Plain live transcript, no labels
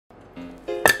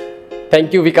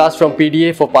Thank you Vikas from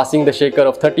PDA for passing the shaker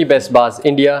of 30 Best Bars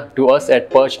India to us at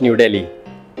Perch, New Delhi.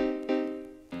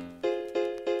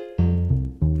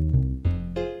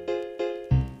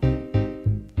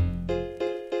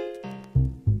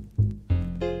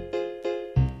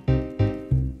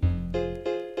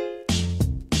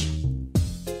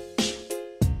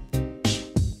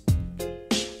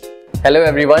 Hello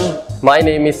everyone, my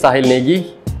name is Sahil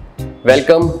Negi.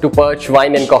 Welcome to Perch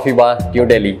Wine and Coffee Bar, New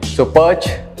Delhi. So Perch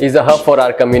is a hub for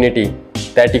our community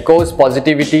that echoes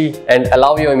positivity and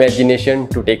allow your imagination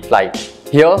to take flight.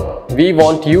 Here, we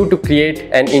want you to create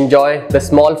and enjoy the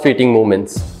small fleeting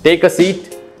moments. Take a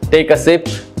seat, take a sip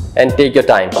and take your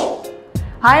time.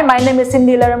 Hi, my name is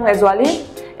Cindy Laram Ghazwali.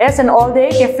 As an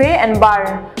all-day cafe and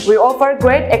bar, we offer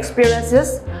great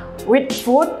experiences with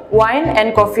food, wine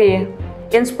and coffee,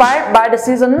 inspired by the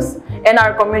seasons and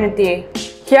our community.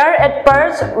 Here at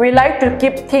Perch, we like to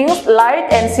keep things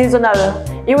light and seasonal.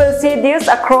 You will see this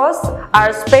across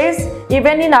our space,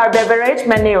 even in our beverage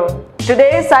menu.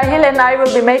 Today, Sahil and I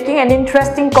will be making an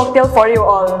interesting cocktail for you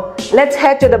all. Let's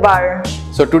head to the bar.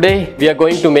 So today, we are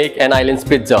going to make an island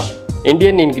Spritzer.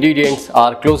 Indian ingredients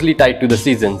are closely tied to the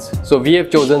seasons. So we have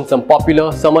chosen some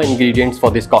popular summer ingredients for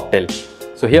this cocktail.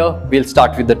 So here, we'll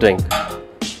start with the drink.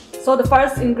 So the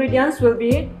first ingredients will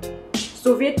be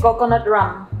Sous vide coconut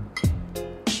rum.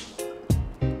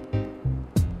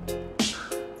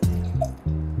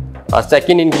 Our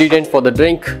second ingredient for the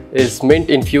drink is mint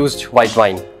infused white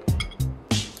wine.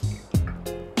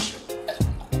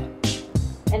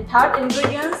 And third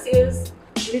ingredients is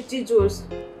Litchi juice.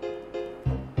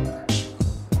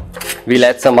 We'll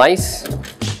add some ice.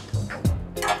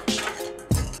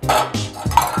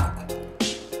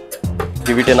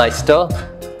 Give it a nice stir.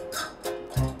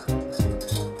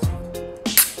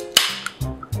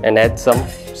 And add some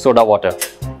soda water.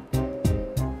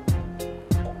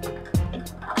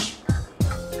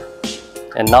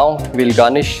 And now we'll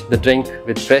garnish the drink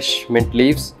with fresh mint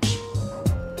leaves.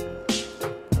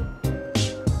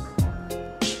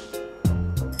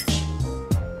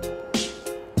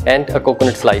 And a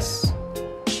coconut slice.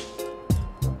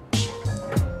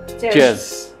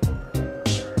 Cheers!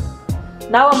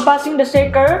 Now I'm passing the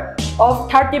shaker of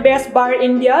 30 Best Bar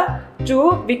India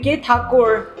to Vicky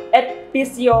Thakur at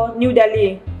PCO, New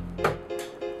Delhi.